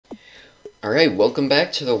Alright, welcome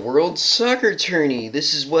back to the World Soccer Tourney.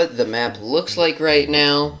 This is what the map looks like right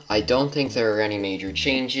now. I don't think there are any major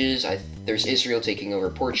changes. There's Israel taking over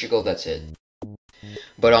Portugal, that's it.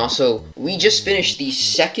 But also, we just finished the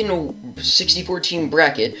second 64-team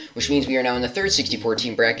bracket, which means we are now in the third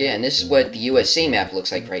 64-team bracket, and this is what the USA map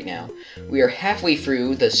looks like right now. We are halfway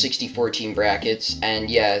through the 64-team brackets, and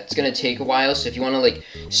yeah, it's gonna take a while, so if you want to,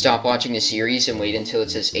 stop watching the series and wait until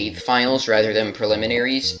it says 8th finals rather than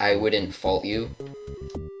preliminaries, I wouldn't fault you.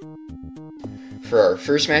 For our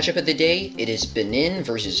first matchup of the day, it is Benin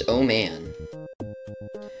versus Oman.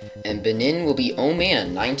 And Benin will be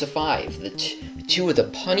Oman 9-5. The two of the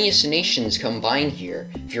punniest nations combined here.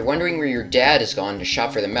 If you're wondering where your dad has gone to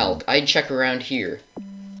shop for the milk, I'd check around here.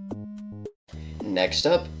 Next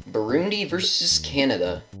up, Burundi versus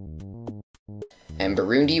Canada. And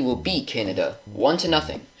Burundi will beat Canada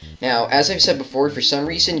 1-0. Now, as I've said before, for some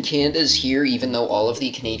reason Canada's here even though all of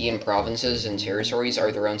the Canadian provinces and territories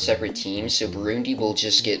are their own separate teams, so Burundi will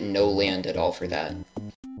just get no land at all for that.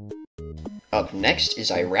 Up next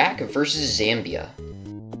is Iraq versus Zambia.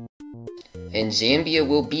 And Zambia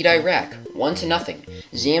will beat Iraq 1-0.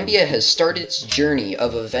 Zambia has started its journey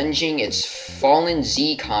of avenging its fallen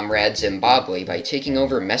Z comrade Zimbabwe by taking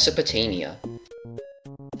over Mesopotamia.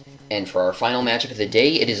 And for our final matchup of the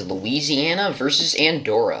day, it is Louisiana versus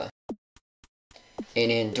Andorra.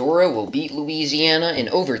 And Andorra will beat Louisiana in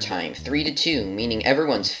overtime 3-2, meaning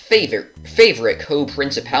everyone's favorite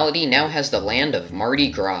co-principality now has the land of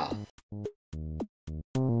Mardi Gras.